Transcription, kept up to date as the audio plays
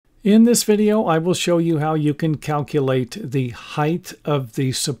In this video, I will show you how you can calculate the height of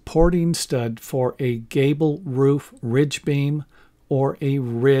the supporting stud for a gable roof ridge beam or a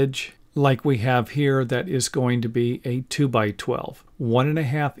ridge like we have here that is going to be a 2x12,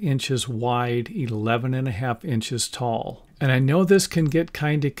 1.5 inches wide, 11.5 inches tall. And I know this can get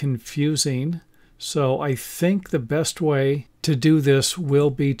kind of confusing, so I think the best way to do this will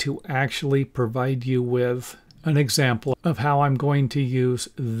be to actually provide you with an example of how I'm going to use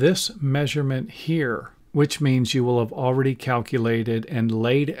this measurement here, which means you will have already calculated and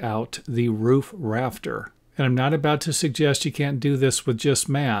laid out the roof rafter. And I'm not about to suggest you can't do this with just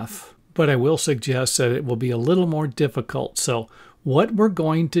math, but I will suggest that it will be a little more difficult. So what we're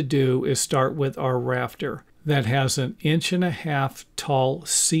going to do is start with our rafter that has an 1.5 inch tall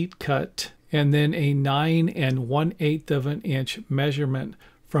seat cut and then a 9 1/8 inch measurement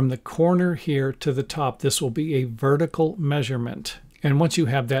from the corner here to the top. This will be a vertical measurement. And once you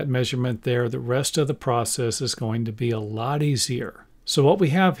have that measurement there, the rest of the process is going to be a lot easier. So what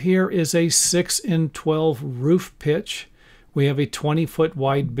we have here is a 6-12 roof pitch. We have a 20-foot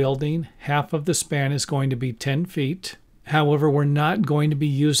wide building. Half of the span is going to be 10 feet. However, we're not going to be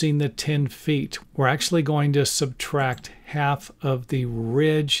using the 10 feet. We're actually going to subtract half of the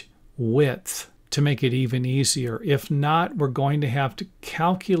ridge width to make it even easier. If not, we're going to have to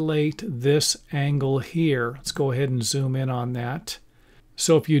calculate this angle here. Let's go ahead and zoom in on that.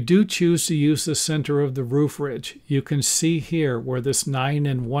 So if you do choose to use the center of the roof ridge, you can see here where this 9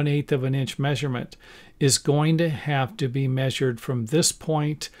 1/8 inch measurement is going to have to be measured from this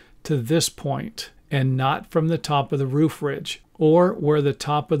point to this point and not from the top of the roof ridge or where the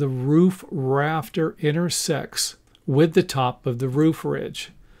top of the roof rafter intersects with the top of the roof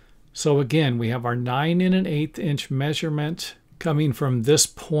ridge. So again, we have our 9 1/8 inch measurement coming from this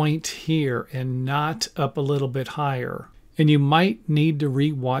point here and not up a little bit higher. And you might need to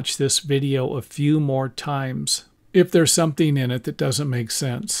re-watch this video a few more times if there's something in it that doesn't make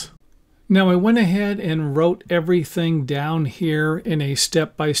sense. Now I went ahead and wrote everything down here in a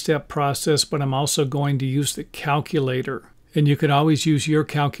step-by-step process, but I'm also going to use the calculator. And you could always use your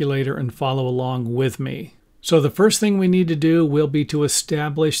calculator and follow along with me. So the first thing we need to do will be to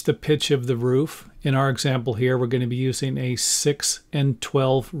establish the pitch of the roof. In our example here, we're going to be using a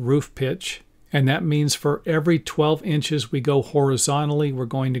 6-12 roof pitch. And that means for every 12 inches we go horizontally, we're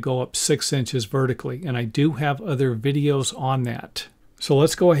going to go up 6 inches vertically. And I do have other videos on that. So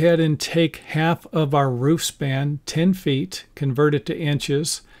let's go ahead and take half of our roof span, 10 feet, convert it to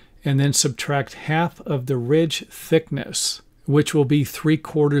inches, and then subtract half of the ridge thickness, which will be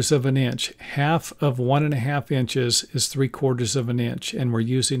 3/4 inch. Half of 1.5 inches is 3/4 inch, and we're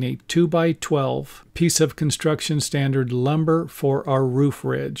using a 2x12 piece of construction standard lumber for our roof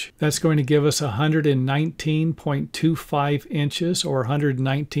ridge. That's going to give us 119.25 inches or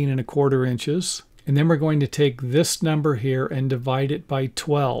 119 1/4 inches. And then we're going to take this number here and divide it by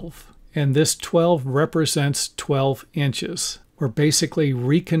 12. And this 12 represents 12 inches. We're basically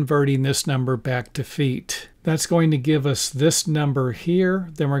reconverting this number back to feet. That's going to give us this number here.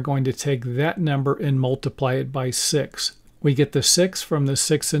 Then we're going to take that number and multiply it by 6. We get the 6 from the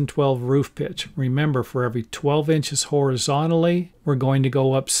 6-12 roof pitch. Remember, for every 12 inches horizontally, we're going to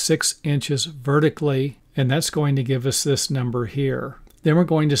go up 6 inches vertically, and that's going to give us this number here. Then we're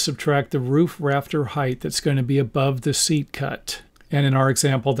going to subtract the roof rafter height that's going to be above the seat cut. And in our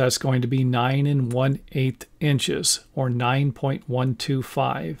example, that's going to be 9 1/8 inches or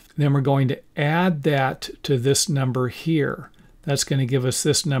 9.125. Then we're going to add that to this number here. That's going to give us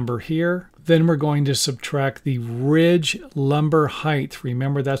this number here. Then we're going to subtract the ridge lumber height.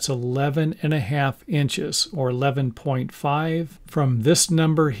 Remember, that's 11.5 inches or 11.5 from this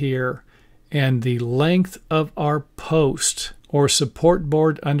number here. And the length of our post or support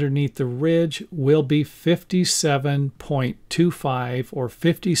board underneath the ridge will be 57.25 or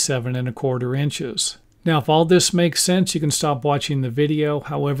 57 1/4 inches. Now, if all this makes sense, you can stop watching the video.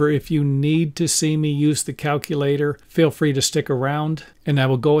 However, if you need to see me use the calculator, feel free to stick around, and I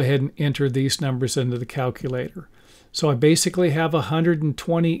will go ahead and enter these numbers into the calculator. So I basically have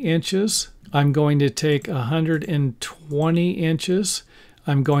 120 inches. I'm going to take 120 inches.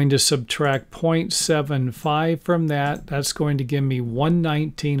 I'm going to subtract 0.75 from that. That's going to give me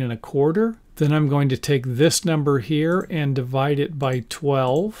 119 1/4. Then I'm going to take this number here and divide it by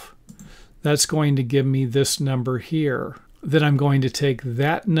 12. That's going to give me this number here. Then I'm going to take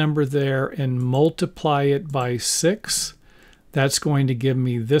that number there and multiply it by 6. That's going to give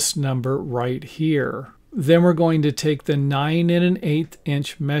me this number right here. Then we're going to take the 9 1/8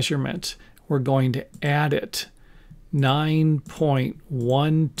 inch measurement. We're going to add it.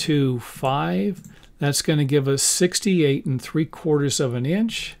 9.125. That's going to give us 68 3/4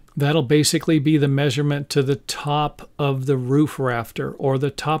 inch. That'll basically be the measurement to the top of the roof rafter or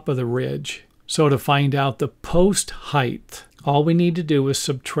the top of the ridge. So to find out the post height, all we need to do is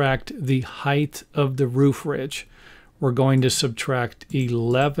subtract the height of the roof ridge. We're going to subtract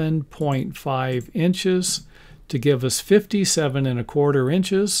 11.5 inches to give us 57.25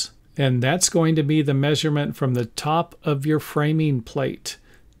 inches. And that's going to be the measurement from the top of your framing plate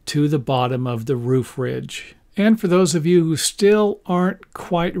to the bottom of the roof ridge. And for those of you who still aren't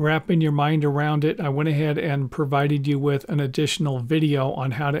quite wrapping your mind around it, I went ahead and provided you with an additional video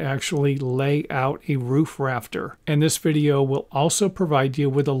on how to actually lay out a roof rafter. And this video will also provide you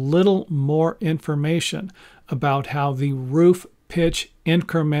with a little more information about how the roof pitch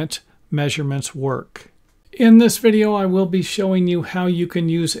increment measurements work. In this video, I will be showing you how you can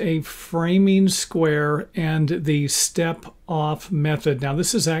use a framing square and the step-off method. Now,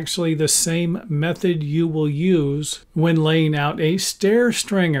 this is actually the same method you will use when laying out a stair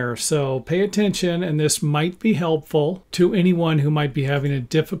stringer. So pay attention, and this might be helpful to anyone who might be having a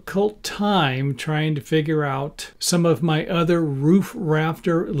difficult time trying to figure out some of my other roof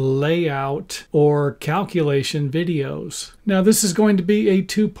rafter layout or calculation videos. Now, this is going to be a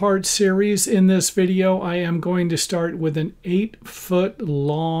two-part series. In this video, I am going to start with an 8-foot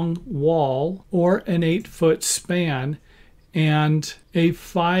long wall or an 8-foot span and a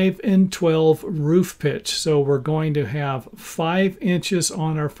 5 and 12 roof pitch. So we're going to have 5 inches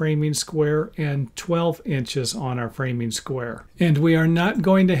on our framing square and 12 inches on our framing square. And we are not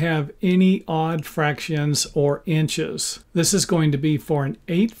going to have any odd fractions or inches. This is going to be for an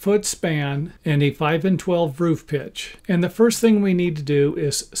 8-foot span and a 5 and 12 roof pitch. And the first thing we need to do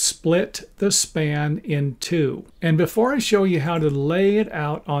is split the span in two. And before I show you how to lay it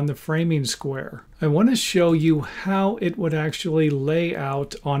out on the framing square, I want to show you how it would actually lay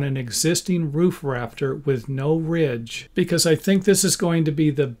out on an existing roof rafter with no ridge, because I think this is going to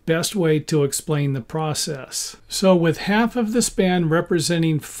be the best way to explain the process. So with half of the span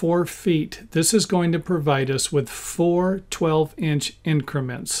representing 4 feet, this is going to provide us with 4 12-inch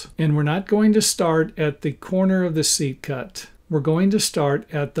increments. And we're not going to start at the corner of the seat cut. We're going to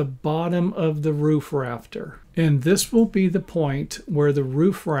start at the bottom of the roof rafter. And this will be the point where the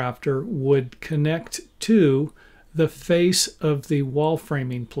roof rafter would connect to the face of the wall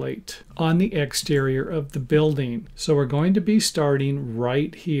framing plate on the exterior of the building. So we're going to be starting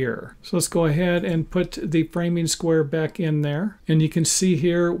right here. So let's go ahead and put the framing square back in there. And you can see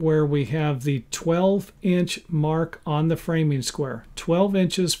here where we have the 12-inch mark on the framing square. 12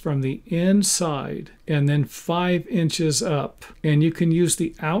 inches from the inside and then 5 inches up. And you can use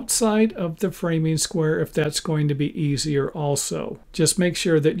the outside of the framing square if that's going to be easier also. Just make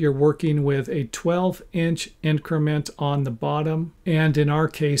sure that you're working with a 12-inch increment on the bottom, and in our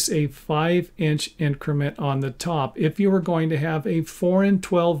case a 5-inch increment on the top. If you were going to have a 4 and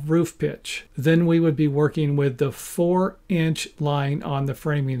 12 roof pitch, then we would be working with the 4-inch line on the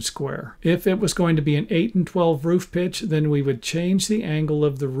framing square. If it was going to be an 8 and 12 roof pitch, then we would change the angle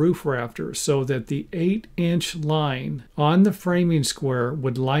of the roof rafter so that the 8-inch line on the framing square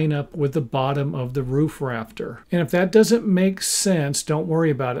would line up with the bottom of the roof rafter. And if that doesn't make sense, don't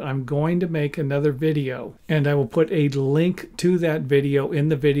worry about it. I'm going to make another video, and I will put a link to that video in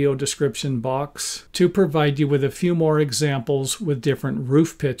the video description box to provide you with a few more examples with different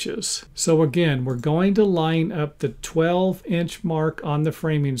roof pitches. So again, we're going to line up the 12-inch mark on the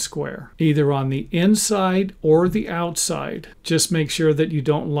framing square, either on the inside or the outside. Just make sure that you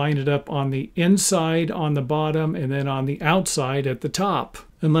don't line it up on the inside on the bottom and then on the outside at the top,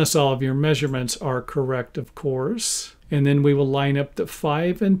 unless all of your measurements are correct, of course. And then we will line up the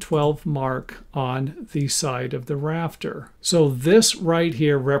 5 and 12 mark on the side of the rafter. So this right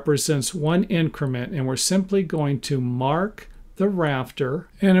here represents one increment, and we're simply going to mark the rafter.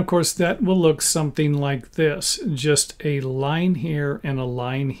 And of course that will look something like this, just a line here and a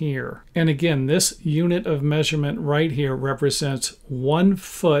line here. And again, this unit of measurement right here represents 1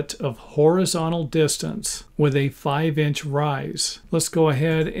 foot of horizontal distance with a 5-inch rise. Let's go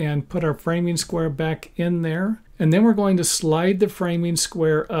ahead and put our framing square back in there. And then we're going to slide the framing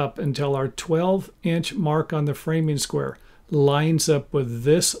square up until our 12-inch mark on the framing square lines up with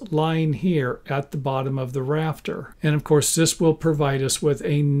this line here at the bottom of the rafter. And of course, this will provide us with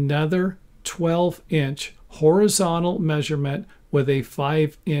another 12-inch horizontal measurement with a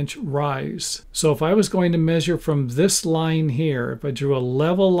 5-inch rise. So if I was going to measure from this line here, if I drew a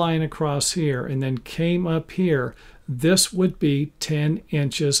level line across here and then came up here, this would be 10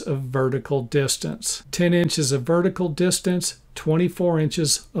 inches of vertical distance. 10 inches of vertical distance, 24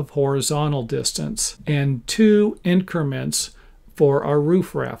 inches of horizontal distance, and 2 increments for our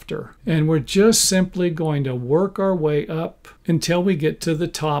roof rafter. And we're just simply going to work our way up until we get to the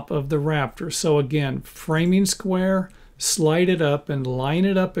top of the rafter. So again, framing square, slide it up and line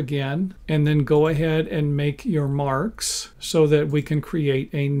it up again, and then go ahead and make your marks so that we can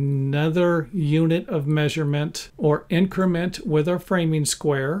create another unit of measurement or increment with our framing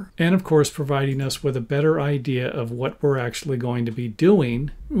square, and of course providing us with a better idea of what we're actually going to be doing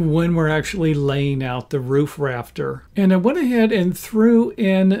when we're actually laying out the roof rafter. And I went ahead and threw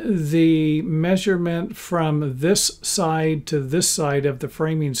in the measurement from this side to this side of the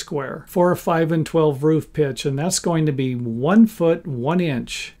framing square for a 5 and 12 roof pitch, and that's going to be 1 foot 1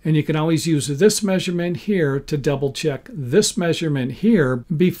 inch. And you can always use this measurement here to double check this measurement here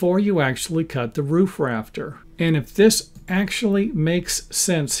before you actually cut the roof rafter. And if this actually makes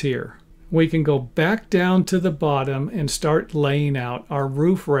sense here, we can go back down to the bottom and start laying out our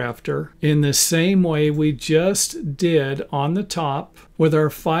roof rafter in the same way we just did on the top, with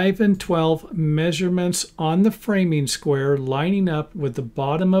our 5 and 12 measurements on the framing square lining up with the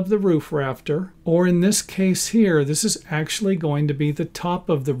bottom of the roof rafter. Or in this case here, this is actually going to be the top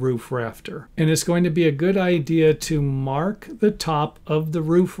of the roof rafter. And it's going to be a good idea to mark the top of the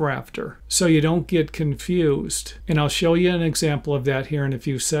roof rafter so you don't get confused. And I'll show you an example of that here in a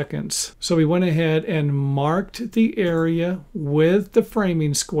few seconds. So we went ahead and marked the area with the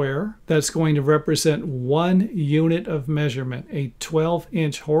framing square. That's going to represent 1 unit of measurement, a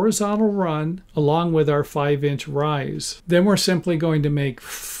 12-inch horizontal run along with our 5-inch rise. Then we're simply going to make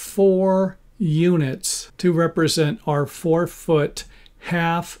 4 units to represent our 4-foot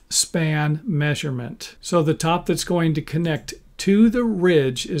half span measurement. So the top that's going to connect to the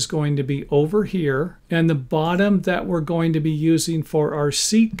ridge is going to be over here, and the bottom that we're going to be using for our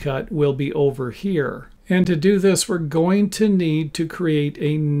seat cut will be over here. And to do this, we're going to need to create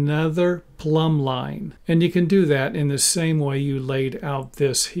another plumb line. And you can do that in the same way you laid out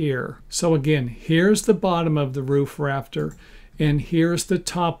this here. So again, here's the bottom of the roof rafter, and here's the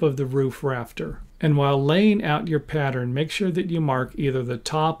top of the roof rafter. And while laying out your pattern, make sure that you mark either the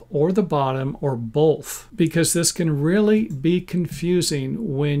top or the bottom or both, because this can really be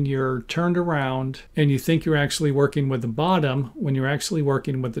confusing when you're turned around and you think you're actually working with the bottom when you're actually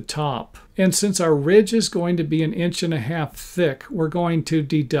working with the top. And since our ridge is going to be 1.5 inches thick, we're going to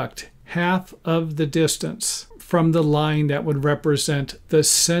deduct half of the distance from the line that would represent the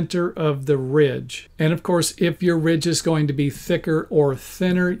center of the ridge. And of course, if your ridge is going to be thicker or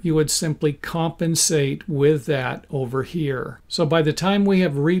thinner, you would simply compensate with that over here. So by the time we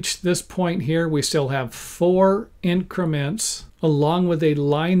have reached this point here, we still have 4 increments along with a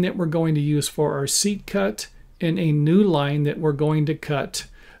line that we're going to use for our seat cut and a new line that we're going to cut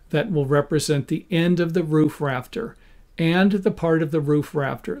that will represent the end of the roof rafter and the part of the roof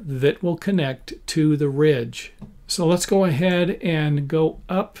rafter that will connect to the ridge. So let's go ahead and go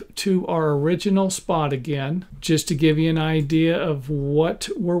up to our original spot again, just to give you an idea of what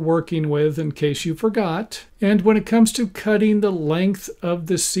we're working with in case you forgot. And when it comes to cutting the length of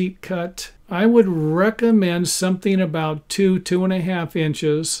the seat cut, I would recommend something about 2.5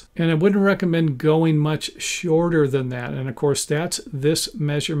 inches, and I wouldn't recommend going much shorter than that. And of course, that's this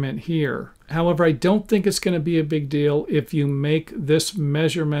measurement here. However, I don't think it's going to be a big deal if you make this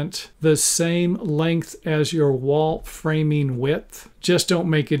measurement the same length as your wall framing width. Just don't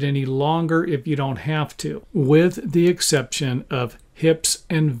make it any longer if you don't have to, with the exception of hips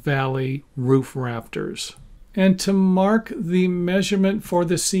and valley roof rafters. And to mark the measurement for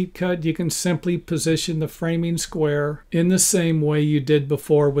the seat cut, you can simply position the framing square in the same way you did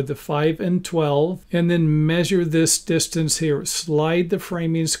before with the 5 and 12, and then measure this distance here. Slide the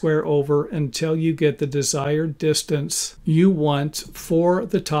framing square over until you get the desired distance you want for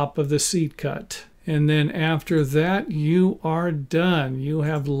the top of the seat cut. And then after that, you are done. You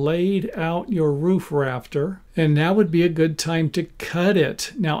have laid out your roof rafter, and now would be a good time to cut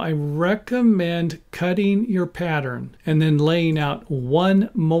it. Now, I recommend cutting your pattern and then laying out one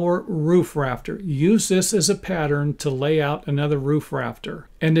more roof rafter. Use this as a pattern to lay out another roof rafter.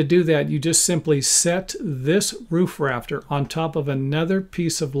 And to do that, you just simply set this roof rafter on top of another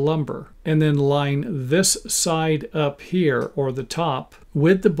piece of lumber and then line this side up here, or the top,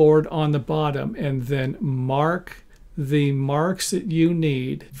 with the board on the bottom, and then mark the marks that you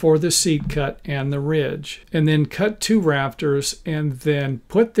need for the seat cut and the ridge, and then cut 2 rafters and then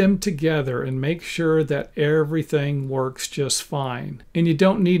put them together and make sure that everything works just fine. And you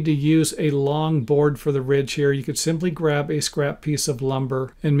don't need to use a long board for the ridge here. You could simply grab a scrap piece of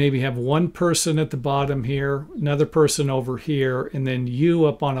lumber and maybe have one person at the bottom here, another person over here, and then you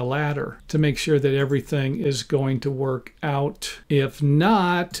up on a ladder to make sure that everything is going to work out. If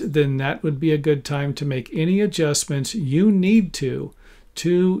not, then that would be a good time to make any adjustments adjustments you need to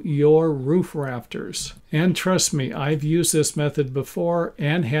your roof rafters. And trust me, I've used this method before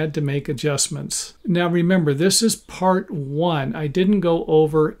and had to make adjustments. Now remember, this is part 1. I didn't go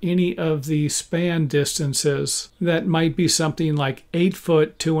over any of the span distances. That might be something like 8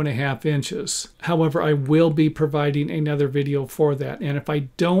 foot 2.5 inches. However, I will be providing another video for that. And if I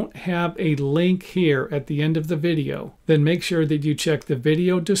don't have a link here at the end of the video, then make sure that you check the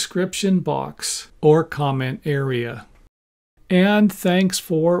video description box or comment area. And thanks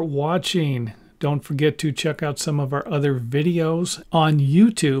for watching. Don't forget to check out some of our other videos on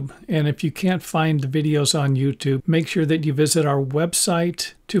YouTube. And if you can't find the videos on YouTube, make sure that you visit our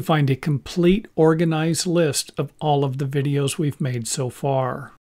website to find a complete organized list of all of the videos we've made so far.